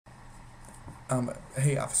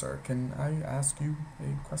Hey officer, can I ask you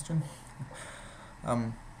a question?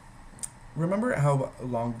 Um, Remember how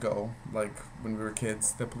long ago, like when we were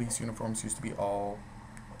kids, the police uniforms used to be all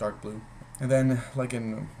dark blue? And then, like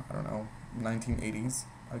in, I don't know, 1980s,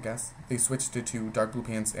 I guess, they switched it to dark blue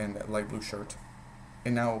pants and light blue shirt.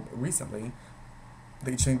 And now, recently,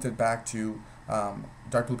 they changed it back to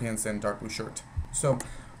dark blue pants and dark blue shirt. So,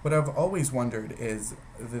 what I've always wondered is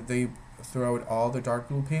that they throw out all the dark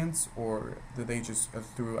blue pants, or that they just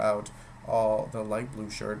threw out all the light blue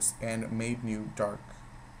shirts and made new dark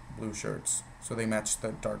blue shirts so they matched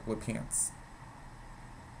the dark blue pants.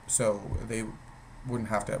 So they wouldn't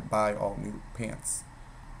have to buy all new pants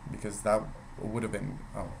because that would have been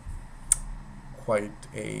quite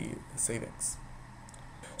a savings.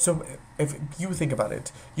 So if you think about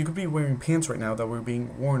it, you could be wearing pants right now that were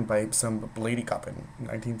being worn by some lady cop in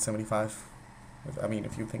 1975. I mean,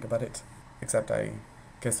 if you think about it. Except I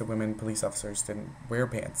guess the women police officers didn't wear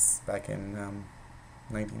pants back in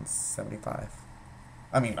 1975.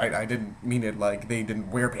 I mean, I didn't mean it like they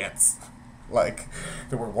didn't wear pants. Like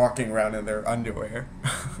they were walking around in their underwear.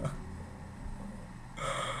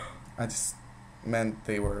 I just meant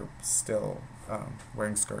they were still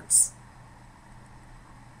wearing skirts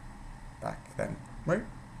back then, right?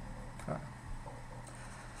 Uh,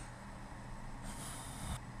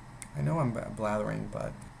 I know I'm blathering,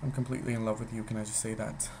 but I'm completely in love with you. Can I just say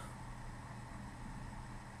that?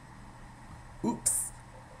 Oops.